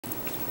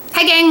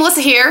Hi gang, Melissa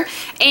here,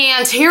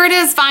 and here it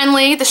is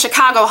finally, the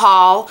Chicago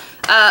haul.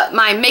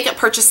 My makeup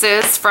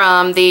purchases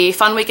from the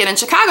fun weekend in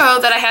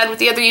Chicago that I had with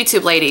the other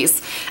YouTube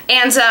ladies.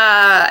 And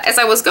as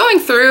I was going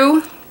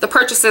through the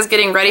purchases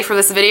getting ready for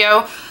this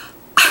video,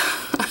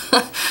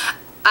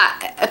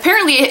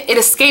 apparently it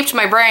escaped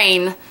my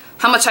brain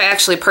how much I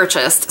actually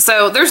purchased.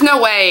 So there's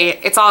no way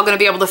it's all going to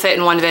be able to fit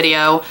in one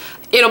video.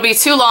 It'll be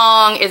too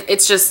long,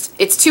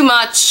 it's too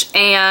much,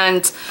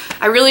 and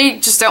I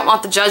really just don't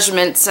want the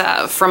judgment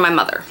from my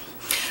mother.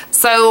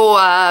 So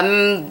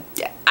I'm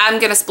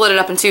gonna split it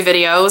up in 2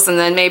 videos, and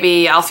then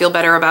maybe I'll feel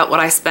better about what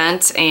I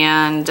spent,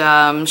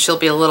 and she'll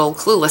be a little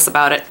clueless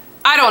about it.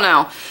 I don't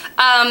know.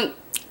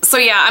 So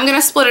yeah, I'm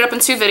gonna split it up in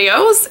 2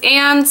 videos,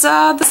 and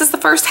this is the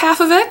first half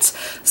of it.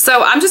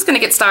 So I'm just gonna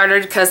get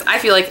started because I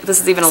feel like this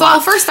is even a lot. So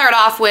I'll first start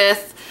off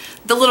with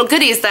the little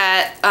goodies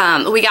that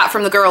we got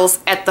from the girls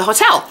at the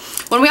hotel.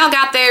 When we all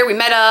got there, we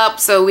met up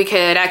so we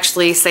could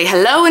actually say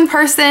hello in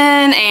person,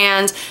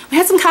 and we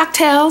had some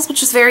cocktails,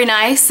 which was very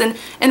nice and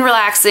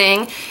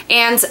relaxing,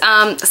 and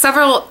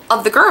several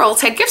of the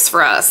girls had gifts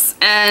for us,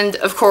 and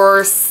of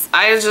course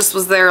I just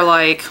was there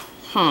like,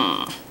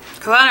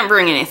 because I didn't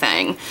bring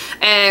anything.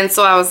 And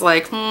so I was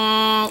like,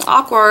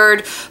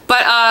 awkward.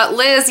 But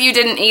Liz, you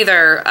didn't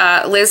either.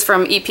 Liz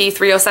from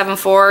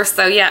ep3074.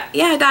 So yeah,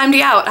 I dimed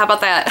you out. How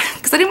about that?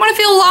 Because I didn't want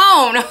to feel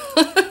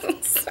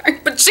alone. Sorry,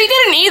 but she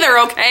didn't either,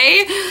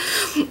 okay?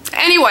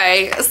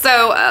 Anyway,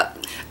 so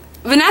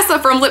Vanessa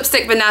from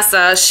Lipstick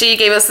Vanessa, she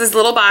gave us these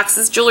little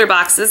boxes, jewelry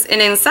boxes,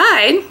 and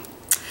inside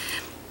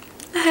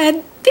I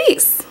had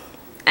these.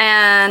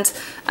 And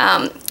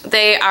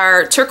they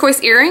are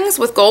turquoise earrings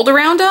with gold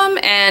around them,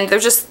 and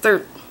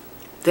they're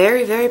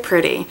very, very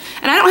pretty.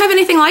 And I don't have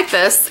anything like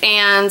this,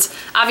 and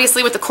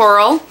obviously with the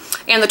coral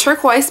and the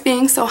turquoise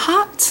being so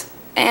hot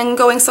and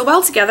going so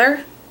well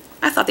together,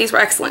 I thought these were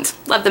excellent.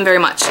 Loved them very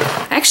much.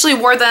 I actually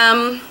wore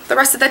them the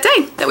rest of that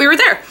day that we were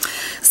there.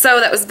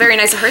 So that was very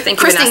nice of her. Thank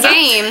you,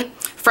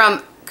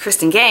 Vanessa.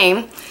 Kristen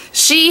Game,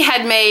 she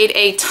had made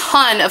a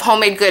ton of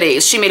homemade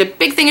goodies. She made a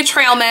big thing of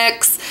trail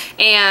mix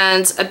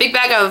and a big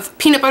bag of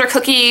peanut butter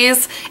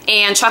cookies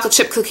and chocolate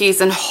chip cookies,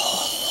 and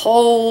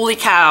holy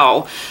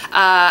cow.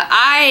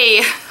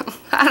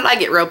 How did I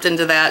get roped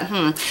into that?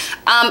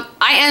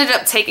 I ended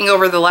up taking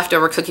over the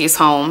leftover cookies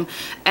home,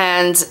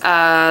 and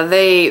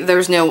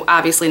there's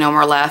obviously no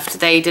more left.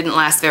 They didn't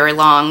last very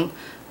long,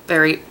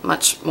 very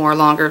much more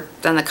longer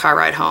than the car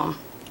ride home.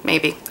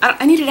 Maybe.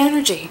 I needed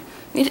energy.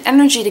 I needed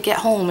energy to get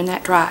home in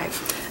that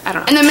drive. I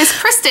don't know. And then Miss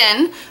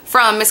Kristen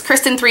from Miss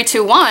Kristen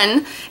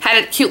 321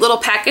 had a cute little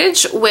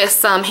package with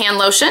some hand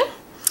lotion,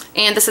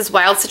 and this is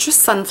Wild Citrus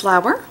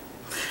Sunflower,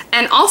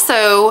 and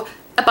also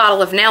a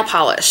bottle of nail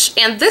polish.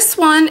 And this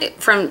one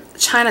from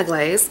China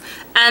Glaze,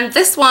 and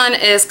this one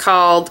is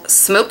called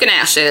Smoke and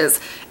Ashes,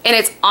 and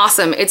it's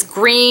awesome. It's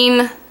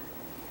green,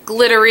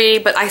 glittery,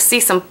 but I see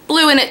some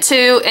blue in it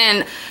too,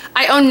 and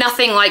I own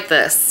nothing like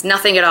this,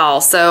 nothing at all.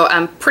 So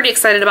I'm pretty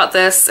excited about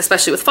this,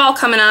 especially with fall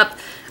coming up.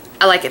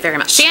 I like it very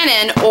much.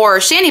 Shannon, or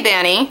Shani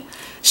Banny,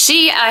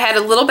 she had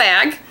a little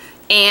bag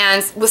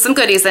and with some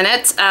goodies in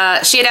it.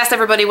 She had asked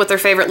everybody what their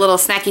favorite little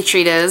snacky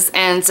treat is,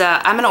 and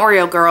I'm an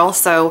Oreo girl,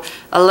 so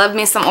I love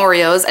me some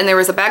Oreos, and there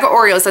was a bag of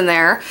Oreos in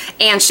there.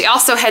 And she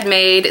also had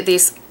made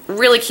these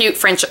really cute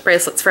friendship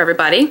bracelets for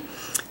everybody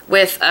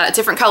with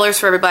different colors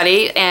for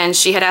everybody, and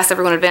she had asked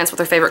everyone in advance what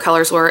their favorite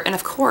colors were, and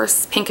of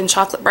course pink and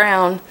chocolate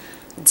brown.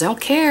 Don't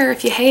care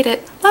if you hate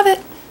it, love it.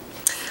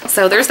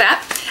 So there's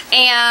that.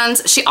 And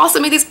she also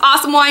made these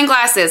awesome wine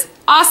glasses.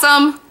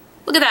 Awesome.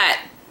 Look at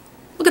that.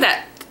 Look at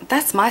that.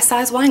 That's my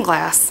size wine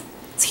glass.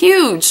 It's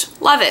huge.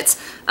 Love it.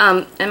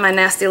 And my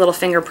nasty little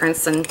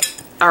fingerprints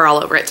are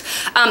all over it.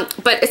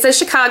 But it says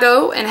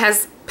Chicago and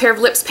has a pair of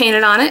lips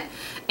painted on it,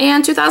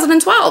 and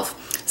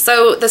 2012.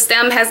 So the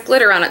stem has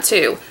glitter on it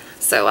too.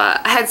 So I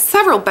had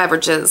several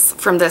beverages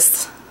from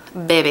this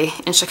baby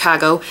in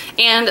Chicago,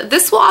 and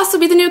this will also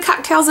be the new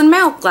Cocktails and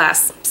Milk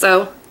glass.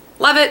 So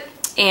love it,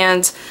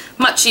 and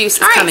much use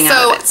is coming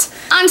out of it.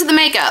 On to the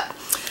makeup.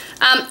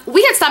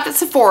 We had stopped at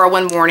Sephora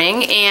one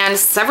morning, and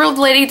several of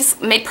the ladies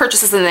made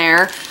purchases in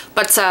there,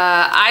 but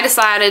I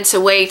decided to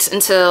wait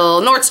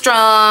until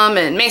Nordstrom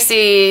and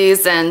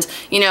Macy's and,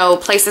 you know,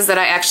 places that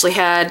I actually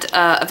had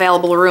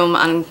available room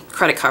on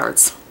credit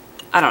cards.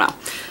 I don't know.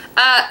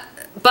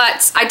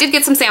 But I did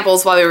get some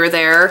samples while we were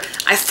there.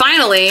 I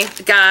finally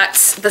got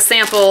the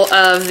sample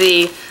of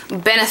the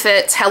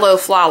Benefit Hello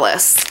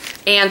Flawless.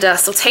 And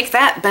so take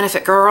that,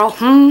 Benefit girl.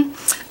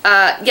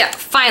 Yeah,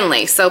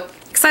 finally. So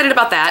excited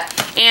about that.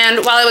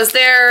 And while I was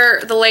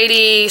there, the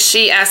lady,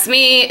 she asked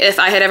me if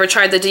I had ever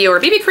tried the Dior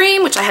BB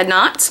Cream, which I had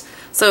not.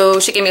 So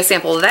she gave me a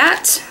sample of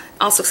that.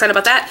 Also excited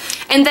about that.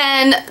 And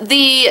then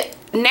the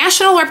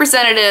national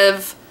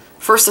representative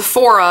for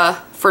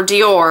Sephora for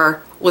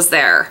Dior was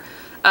there.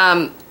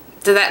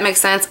 Did that make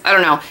sense? I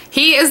don't know.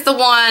 He is the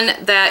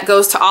one that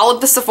goes to all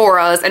of the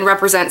Sephoras and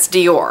represents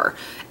Dior.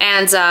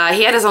 And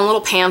he had his own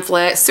little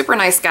pamphlet, super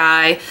nice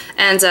guy.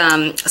 And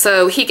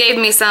so he gave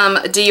me some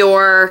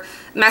Dior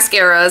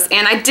mascaras,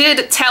 and I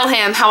did tell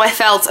him how I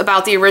felt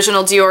about the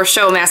original Dior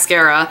Show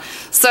mascara.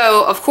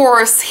 So of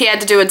course he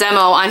had to do a demo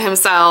on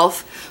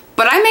himself,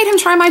 but I made him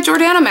try my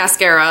Jordana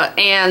mascara,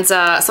 and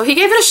so he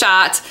gave it a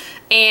shot,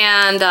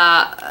 and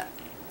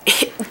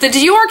the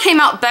Dior came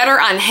out better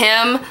on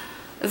him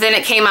than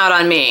it came out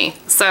on me.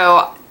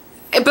 So,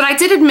 but I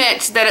did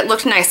admit that it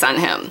looked nice on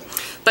him.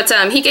 But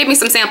he gave me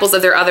some samples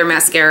of their other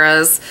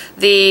mascaras.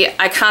 The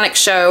Iconic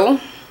Show,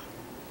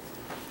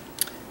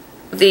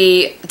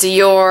 the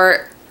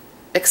Dior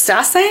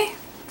Extase?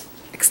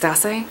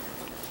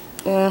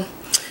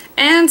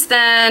 And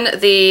then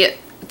the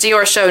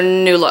Dior Show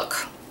New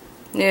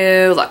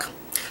Look.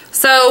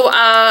 So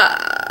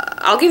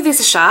I'll give these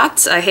a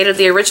shot. I hated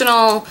the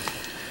original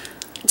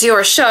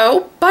Dior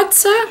Show,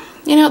 but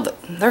you know,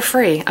 they're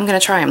free. I'm gonna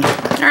try them.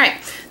 All right.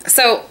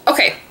 So,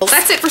 okay, well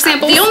that's it for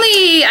samples. The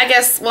only, I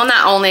guess, well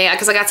not only,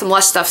 because I got some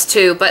Lush stuffs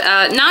too, but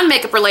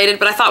non-makeup related,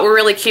 but I thought were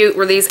really cute,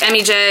 were these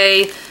Emi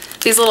Jay,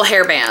 these little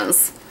hair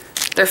bands.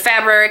 They're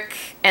fabric,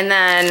 and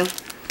then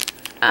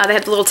they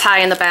have the little tie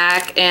in the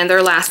back, and they're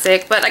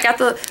elastic, but I got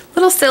the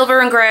little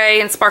silver and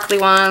gray and sparkly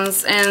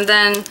ones, and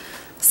then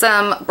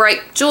some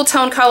bright jewel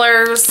tone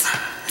colors,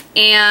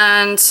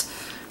 and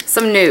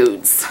some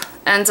nudes.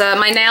 And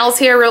my nails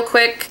here real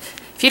quick.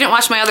 If you didn't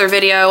watch my other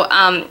video,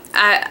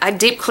 I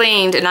deep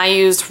cleaned and I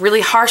used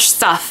really harsh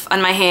stuff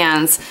on my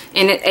hands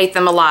and it ate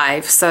them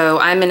alive. So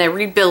I'm in a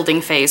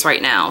rebuilding phase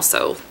right now.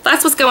 So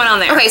that's what's going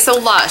on there. Okay, so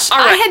Lush.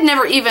 I had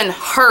never even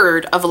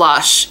heard of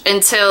Lush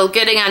until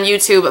getting on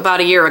YouTube about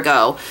a year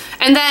ago.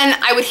 And then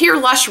I would hear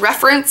Lush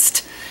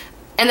referenced,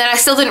 and then I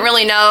still didn't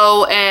really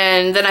know,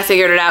 and then I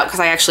figured it out because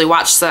I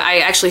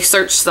actually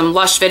searched some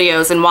Lush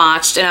videos and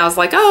watched, and I was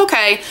like, oh,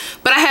 okay.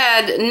 But I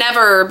had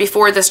never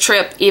before this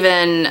trip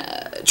even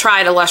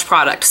tried a Lush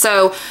product.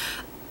 So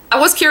I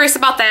was curious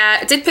about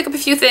that. I did pick up a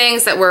few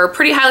things that were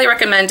pretty highly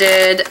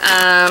recommended.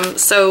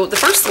 So the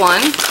first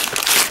one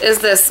is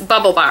this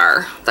Bubble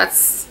Bar.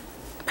 That's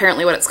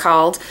apparently what it's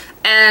called.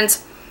 And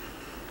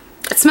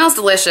it smells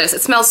delicious.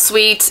 It smells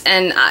sweet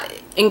and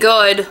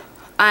good.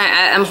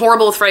 I'm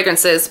horrible with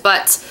fragrances,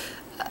 but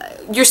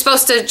you're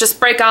supposed to just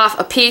break off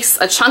a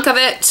chunk of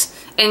it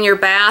in your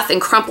bath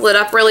and crumple it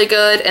up really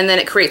good, and then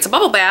it creates a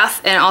bubble bath,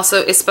 and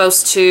also is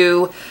supposed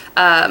to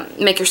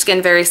make your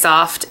skin very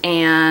soft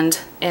and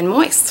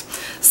moist.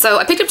 So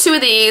I picked up 2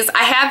 of these.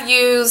 I have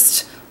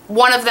used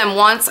one of them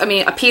once,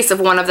 a piece of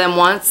one of them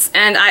once,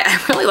 and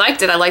I really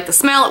liked it. I liked the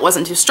smell. It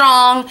wasn't too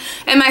strong,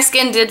 and my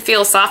skin did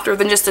feel softer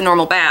than just a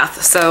normal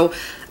bath, so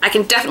I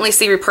can definitely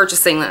see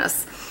repurchasing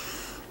this.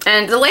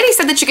 And the lady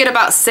said that you get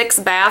about 6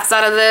 baths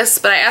out of this,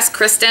 but I asked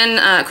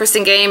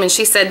Kristen Game, and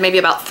she said maybe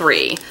about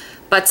 3.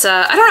 But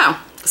I don't know.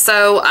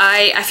 So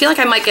I feel like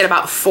I might get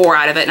about 4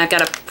 out of it, and I've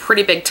got a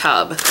pretty big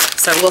tub.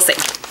 So we'll see.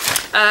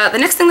 The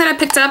next thing that I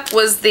picked up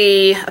was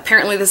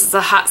apparently this is a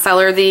hot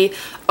seller, the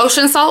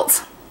Ocean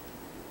Salt.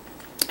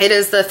 It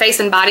is the face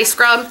and body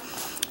scrub.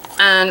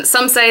 And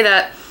some say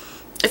that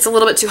it's a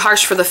little bit too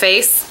harsh for the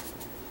face,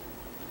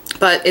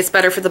 but it's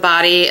better for the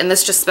body, and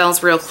this just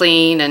smells real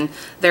clean and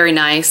very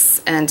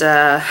nice, and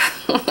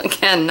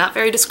again, not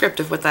very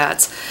descriptive with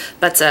that,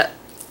 but I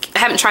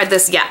haven't tried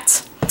this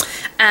yet.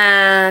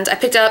 And I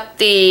picked up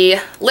the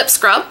lip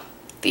scrub,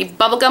 the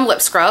bubblegum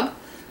lip scrub,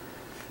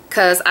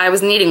 because I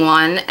was needing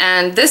one,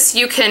 and this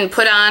you can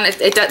put on,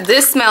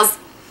 this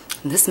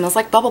smells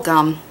like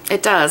bubblegum.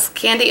 It does,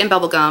 candy and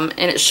bubblegum,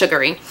 and it's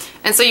sugary.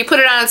 And so you put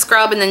it on and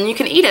scrub, and then you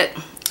can eat it.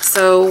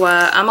 So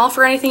I'm all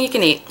for anything you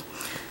can eat.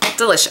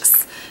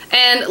 Delicious.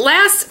 And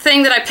last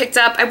thing that I picked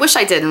up, I wish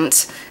I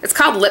didn't, it's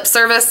called Lip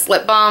Service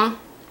Lip Balm.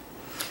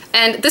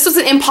 And this was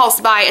an impulse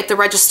buy at the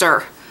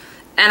register,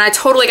 and I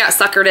totally got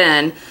suckered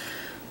in.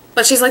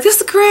 But she's like,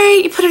 this is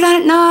great, you put it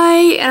on at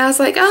night. And I was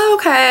like, oh,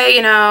 okay,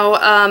 you know,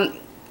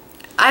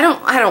 I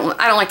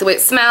don't like the way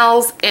it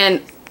smells,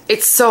 and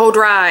it's so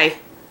dry.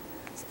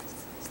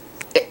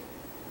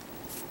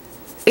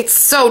 It's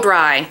so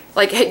dry.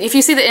 Like, if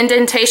you see the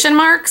indentation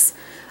marks,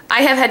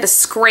 I have had to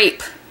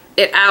scrape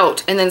it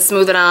out and then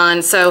smooth it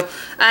on. So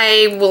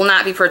I will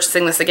not be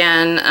purchasing this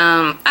again.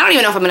 I don't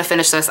even know if I'm going to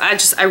finish this.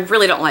 I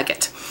really don't like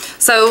it.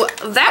 So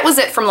that was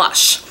it from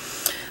Lush.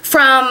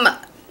 From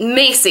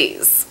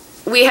Macy's.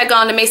 We had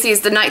gone to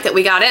Macy's the night that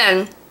we got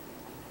in.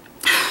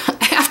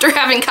 After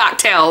having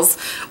cocktails,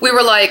 we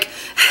were like,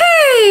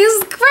 hey, this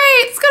is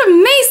great, let's go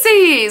to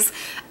Macy's.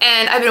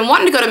 And I've been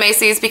wanting to go to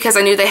Macy's because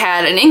I knew they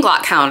had an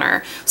Inglot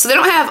counter. So they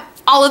don't have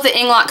all of the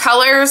Inglot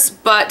colors,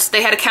 but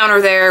they had a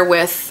counter there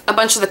with a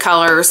bunch of the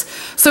colors.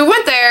 So we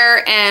went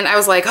there, and I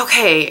was like,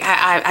 okay,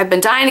 I've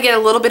been dying to get a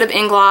little bit of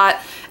Inglot,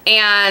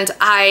 and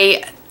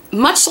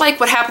much like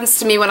what happens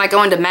to me when I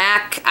go into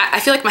M.A.C, I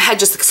feel like my head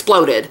just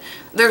exploded.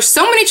 There's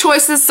so many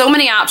choices, so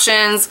many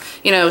options,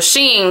 you know,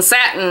 sheen,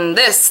 satin,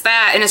 this,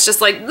 that, and it's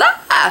just like,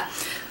 ah!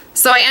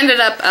 So I ended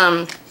up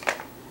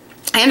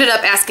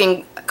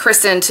asking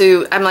Kristen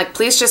I'm like,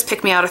 please just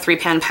pick me out a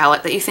 3-pan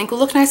palette that you think will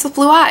look nice with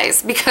blue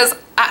eyes, because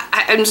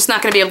I'm just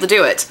not going to be able to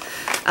do it.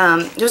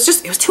 It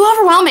was too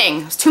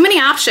overwhelming. It was too many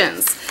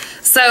options.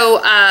 So,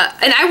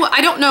 and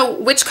I don't know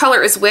which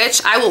color is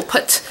which. I will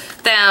put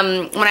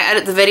them, when I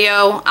edit the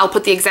video, I'll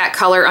put the exact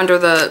color under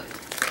the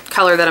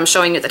color that I'm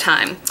showing you at the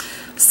time.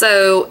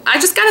 So I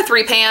just got a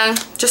 3-pan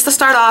just to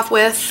start off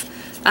with.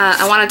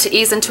 I wanted to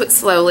ease into it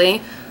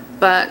slowly,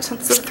 but that's what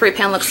the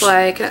 3-pan looks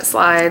like, and it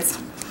slides.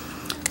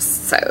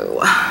 So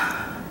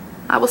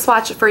I will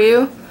swatch it for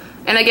you.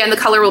 And again, the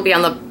color will be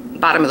on the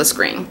bottom of the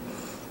screen.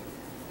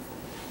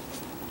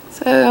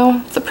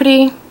 So it's a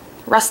pretty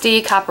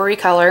rusty, coppery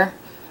color.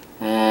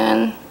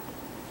 And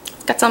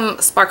it's got some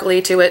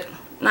sparkly to it.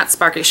 Not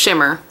sparkly,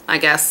 shimmer, I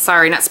guess.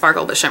 Sorry, not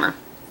sparkle, but shimmer.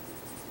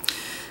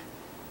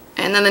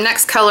 And then the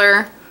next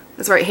color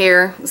is right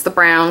here. It's the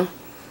brown.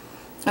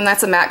 And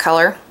that's a matte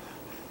color.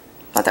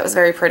 Thought that was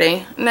very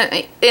pretty. And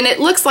it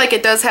looks like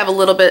it does have a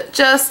little bit,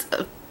 just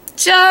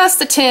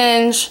a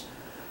tinge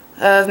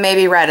of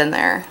maybe red in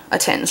there. A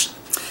tinge.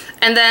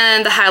 And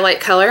then the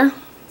highlight color,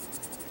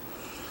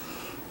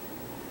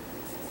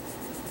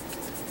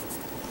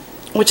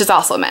 which is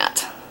also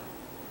matte.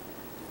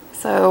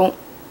 So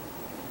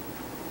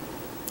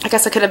I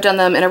guess I could have done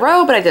them in a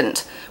row, but I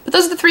didn't. But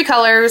those are the 3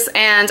 colors,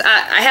 and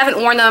I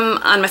haven't worn them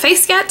on my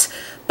face yet,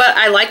 but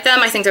I like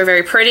them. I think they're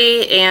very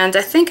pretty, and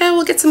I think I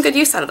will get some good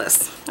use out of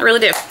this. I really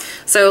do.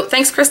 So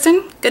thanks,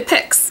 Kristen. Good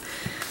picks.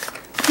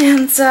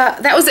 And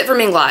that was it from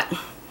Inglot.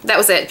 That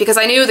was it, because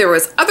I knew there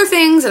was other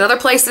things and other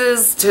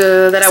places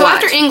that I wanted. So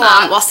after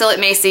Inglot, while still at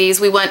Macy's,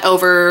 we went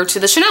over to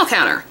the Chanel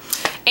counter.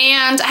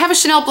 And I have a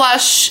Chanel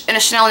blush and a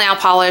Chanel nail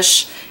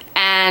polish,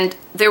 and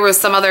there was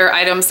some other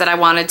items that I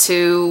wanted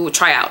to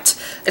try out,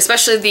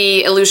 especially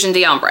the Illusion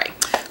d'Ombre.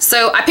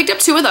 So I picked up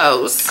 2 of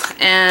those,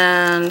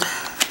 and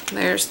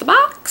there's the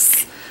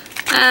box.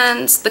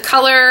 And the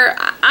color,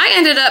 I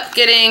ended up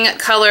getting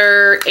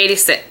color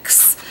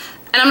 86.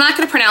 And I'm not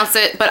going to pronounce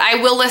it, but I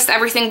will list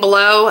everything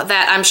below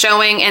that I'm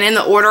showing, and in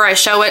the order I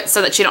show it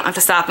so that you don't have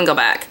to stop and go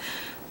back.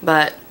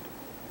 But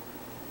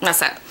that's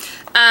that.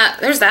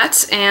 There's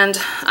that, and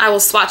I will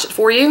swatch it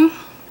for you.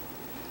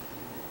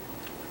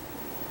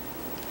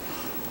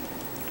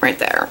 Right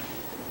there.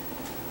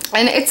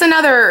 And it's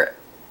another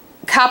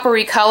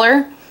coppery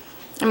color.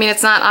 I mean,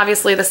 it's not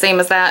obviously the same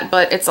as that,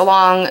 but it's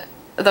along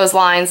those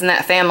lines in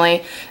that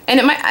family. And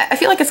it might, I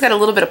feel like it's got a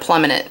little bit of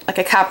plum in it, like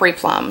a coppery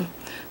plum.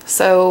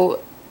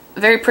 So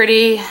very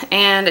pretty,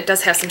 and it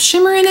does have some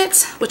shimmer in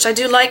it, which I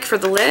do like for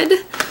the lid.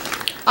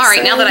 All right,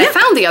 so, now that I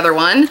found the other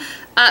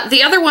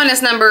one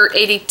is number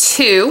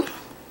 82.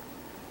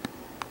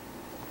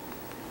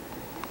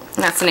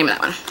 And that's the name of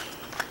that one.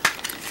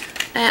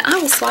 And I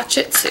will swatch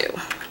it too.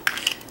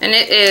 And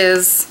it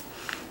is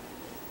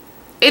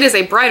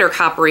a brighter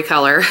coppery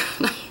color.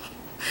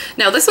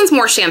 Now this one's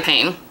more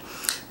champagne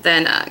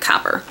than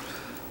copper.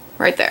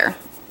 Right there.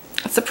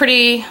 It's a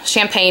pretty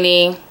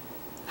champagne-y,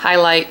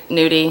 highlight,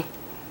 nudie,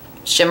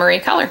 shimmery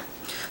color.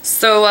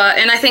 So,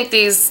 and I think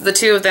the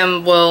 2 of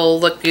them will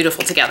look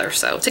beautiful together.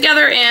 So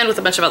together and with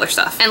a bunch of other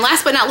stuff. And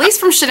last but not least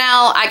from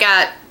Chanel, I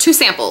got 2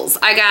 samples.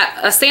 I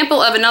got a sample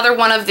of another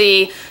one of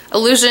the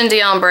Illusion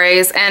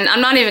d'Ombres, and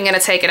I'm not even going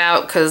to take it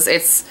out because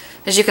it's,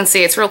 as you can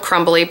see, it's real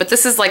crumbly, but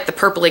this is like the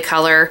purpley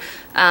color.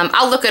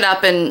 I'll look it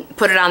up and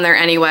put it on there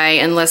anyway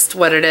and list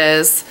what it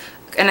is.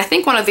 And I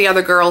think one of the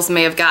other girls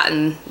may have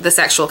gotten this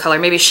actual color.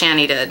 Maybe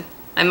Shani did.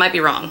 I might be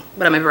wrong,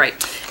 but I might be right.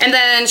 And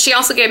then she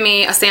also gave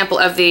me a sample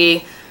of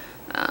the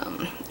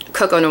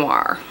Coco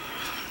Noir.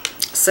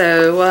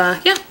 So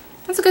yeah,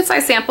 that's a good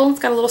size sample. It's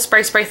got a little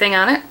spray thing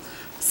on it.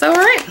 So all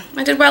right,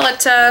 I did well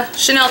at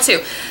Chanel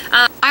too.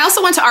 I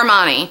also went to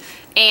Armani,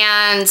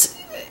 and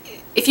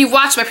if you've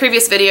watched my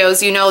previous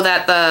videos, you know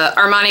that the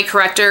Armani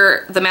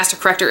Corrector, the Master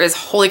Corrector, is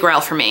holy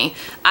grail for me.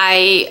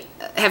 I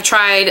have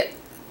tried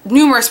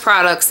numerous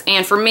products,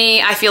 and for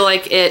me, I feel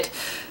like it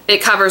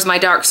covers my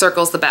dark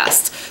circles the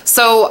best.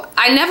 So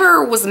I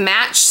never was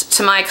matched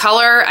to my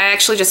color. I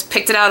actually just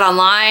picked it out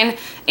online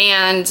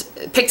and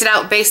picked it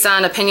out based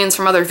on opinions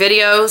from other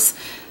videos.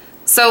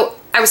 So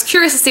I was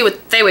curious to see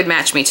what they would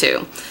match me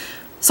to.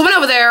 So I went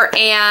over there,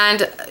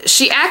 and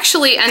she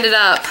actually ended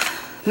up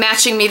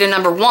matching me to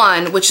number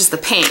 1, which is the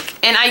pink.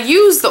 And I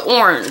use the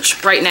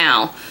orange right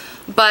now,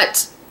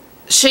 but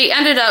she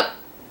ended up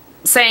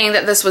saying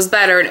that this was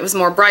better and it was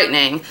more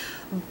brightening.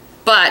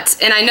 But,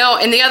 and I know,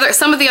 and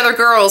some of the other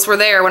girls were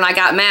there when I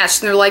got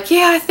matched, and they're like,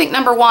 yeah, I think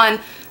number 1.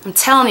 I'm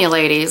telling you,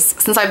 ladies,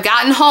 since I've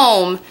gotten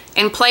home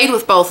and played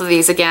with both of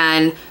these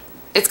again,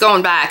 it's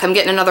going back. I'm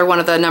getting another one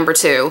of the number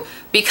 2,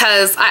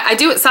 because I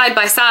do it side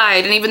by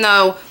side, and even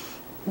though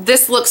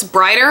this looks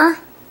brighter,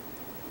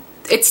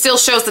 it still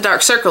shows the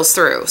dark circles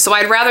through. So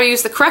I'd rather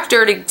use the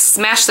corrector to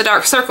smash the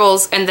dark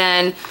circles and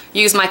then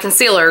use my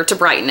concealer to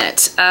brighten it.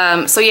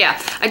 So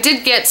yeah, I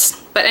did get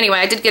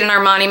an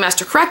Armani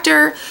Master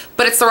Corrector,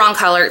 but it's the wrong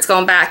color. It's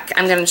going back.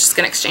 I'm just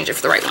gonna exchange it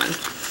for the right one.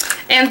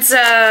 And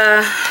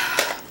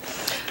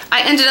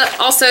I ended up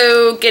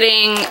also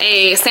getting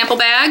a sample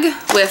bag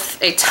with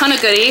a ton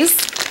of goodies.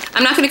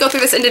 I'm not going to go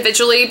through this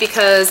individually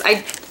because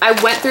I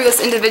went through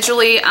this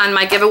individually on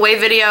my giveaway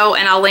video,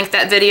 and I'll link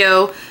that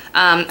video.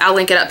 I'll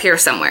link it up here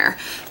somewhere.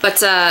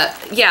 But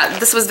yeah,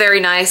 this was very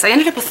nice. I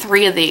ended up with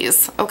 3 of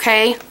these,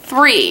 okay?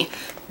 3.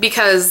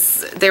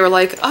 Because they were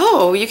like,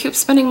 oh, you keep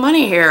spending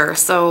money here,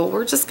 so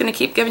we're just gonna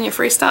keep giving you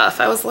free stuff.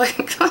 I was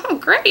like, oh,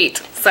 great.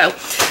 So,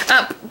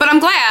 but I'm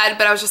glad,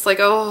 but I was just like,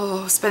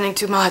 oh, spending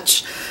too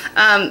much.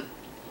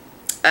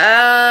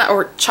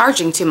 Or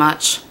charging too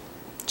much.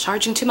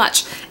 Charging too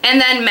much. And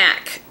then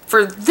M.A.C.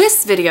 For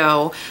this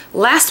video,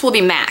 last will be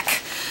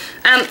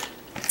M.A.C.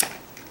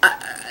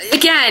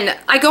 Again,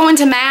 I go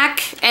into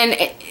M.A.C.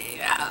 and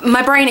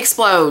my brain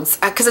explodes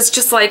because it's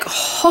just like,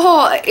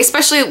 oh,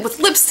 especially with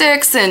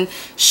lipsticks and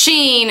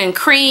sheen and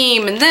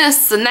cream and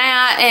this and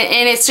that,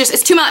 and it's just,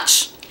 it's too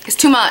much. It's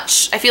too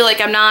much. I feel like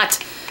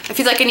I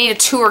feel like I need a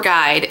tour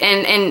guide,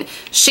 and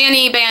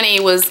Shani Banny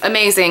was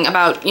amazing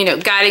about, you know,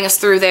 guiding us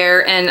through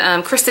there,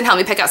 and Kristen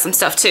helped me pick out some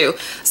stuff too.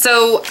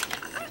 So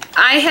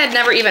I had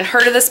never even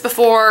heard of this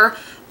before,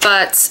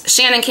 but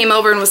Shannon came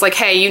over and was like,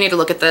 hey, you need to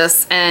look at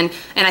this, and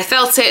I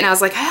felt it, and I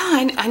was like,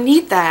 oh, I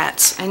need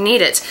that. I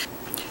need it.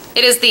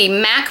 It is the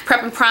M.A.C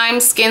Prep and Prime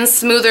Skin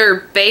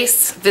Smoother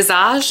Base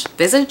Visage.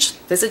 Visage?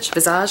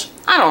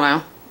 I don't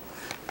know.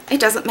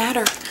 It doesn't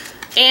matter.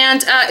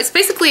 And it's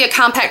basically a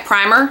compact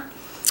primer.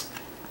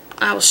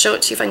 I will show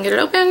it to you if I can get it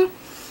open.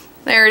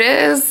 There it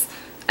is.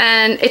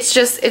 And it's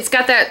just, it's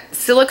got that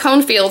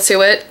silicone feel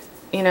to it.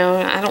 You know,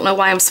 I don't know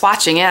why I'm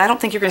swatching it. I don't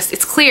think you're gonna,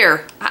 it's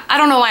clear. I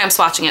don't know why I'm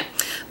swatching it.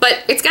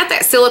 But it's got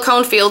that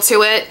silicone feel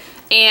to it.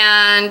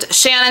 And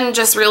Shannon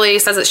just really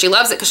says that she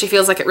loves it because she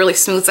feels like it really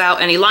smooths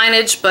out any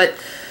lineage, but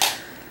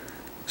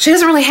she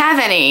doesn't really have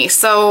any,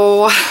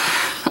 so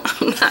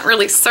I'm not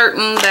really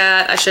certain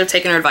that I should have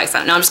taken her advice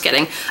on it. No, I'm just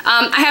kidding.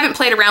 I haven't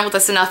played around with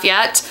this enough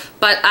yet,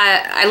 but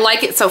I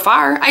like it so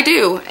far. I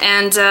do,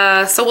 and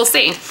so we'll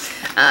see.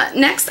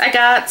 Next, I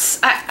got,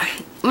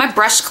 my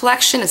brush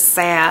collection is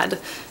sad.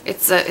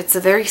 It's a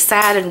very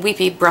sad and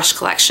weepy brush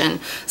collection.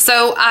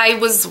 So I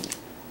was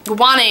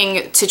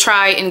wanting to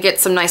try and get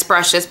some nice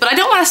brushes, but I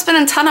don't want to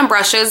spend a ton on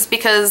brushes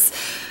because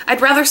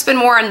I'd rather spend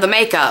more on the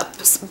makeup.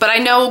 But I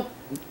know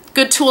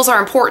good tools are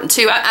important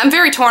too. I'm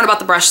very torn about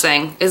the brush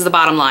thing, is the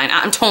bottom line.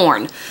 I'm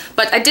torn.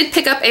 But I did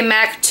pick up a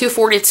M.A.C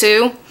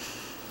 242.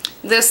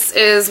 This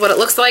is what it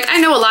looks like. I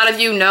know a lot of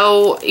you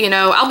know,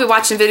 I'll be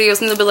watching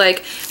videos and they'll be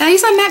like, I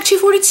use my M.A.C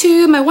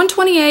 242, my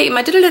 128,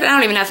 my da-da-da. I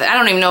don't even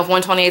know if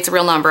 128 is a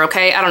real number,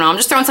 okay? I don't know. I'm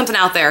just throwing something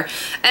out there.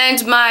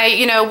 And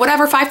my,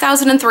 whatever,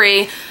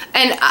 5003.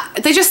 And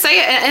they just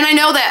say it, and I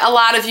know that a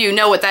lot of you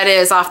know what that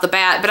is off the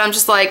bat, but I'm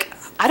just like,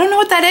 I don't know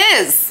what that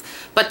is.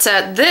 But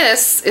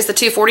this is the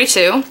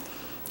 242,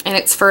 and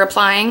it's for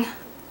applying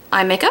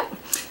eye makeup,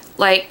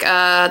 like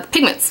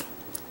pigments.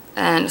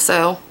 And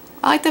so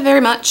I like that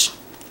very much.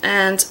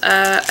 And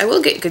I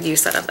will get good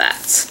use out of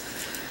that.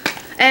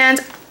 And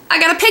I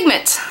got a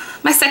pigment,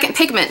 my second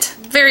pigment.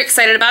 Very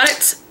excited about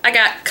it. I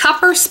got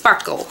Copper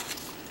Sparkle.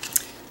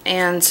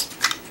 And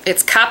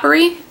it's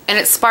coppery and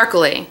it's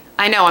sparkly.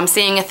 I know, I'm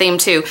seeing a theme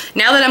too.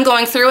 Now that I'm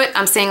going through it,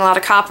 I'm seeing a lot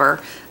of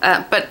copper.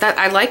 But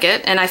I like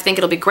it, and I think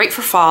it'll be great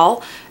for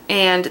fall.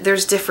 And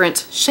there's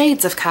different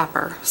shades of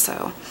copper,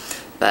 so.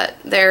 But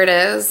there it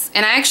is.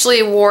 And I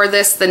actually wore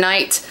this the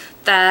night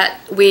that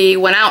we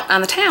went out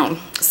on the town.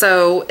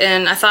 So,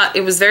 and I thought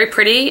it was very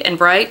pretty and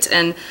bright,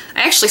 and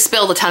I actually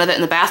spilled a ton of it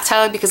in the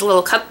bathtub because a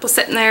little cup was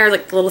sitting there,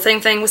 like the little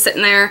thing was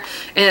sitting there,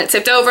 and it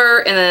tipped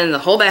over, and then the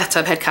whole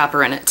bathtub had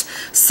copper in it.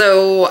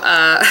 So,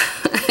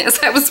 as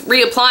I was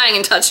reapplying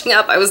and touching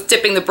up, I was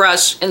dipping the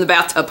brush in the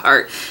bathtub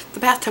part. The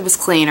bathtub was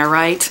clean, all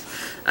right?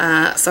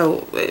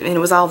 So, and it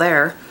was all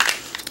there.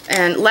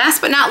 And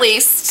last but not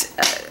least,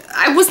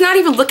 I was not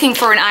even looking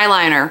for an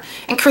eyeliner,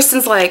 and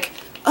Kristen's like,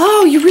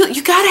 oh,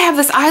 you gotta have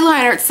this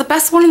eyeliner. It's the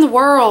best one in the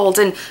world,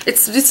 and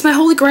it's my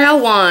holy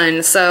grail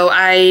one. So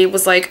I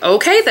was like,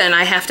 okay then,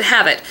 I have to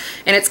have it.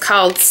 And it's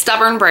called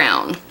Stubborn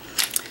Brown.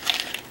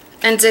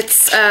 And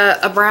it's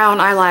a brown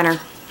eyeliner.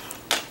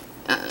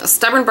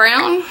 Stubborn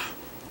Brown.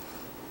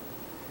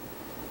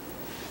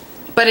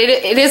 But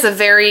it is a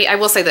very, I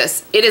will say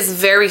this, it is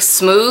very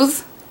smooth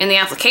in the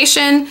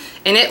application,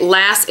 and it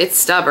lasts. It's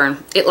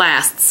stubborn. It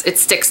lasts. It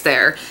sticks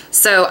there.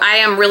 So I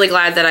am really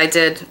glad that I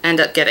did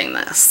end up getting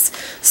this.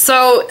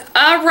 So,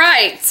 all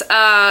right,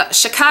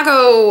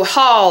 Chicago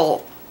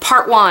haul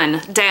part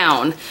 1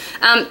 down.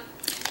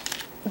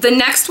 The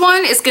next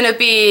one is gonna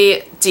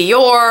be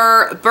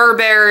Dior,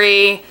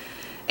 Burberry,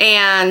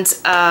 and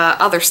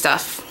other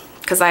stuff,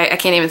 because I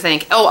can't even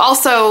think. Oh,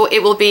 also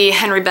it will be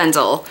Henry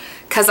Bendel,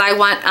 because I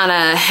went on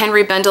a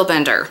Henry Bendel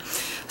bender.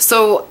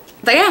 So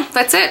yeah,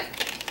 that's it.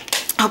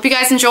 I hope you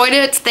guys enjoyed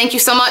it. Thank you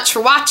so much for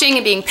watching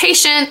and being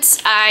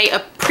patient. I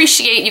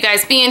appreciate you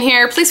guys being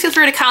here. Please feel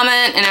free to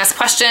comment and ask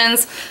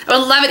questions. I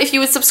would love it if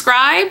you would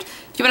subscribe.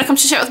 If you want to come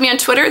to chat with me on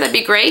Twitter, that'd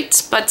be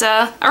great. But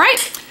all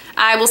right,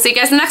 I will see you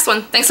guys in the next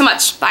one. Thanks so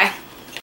much. Bye.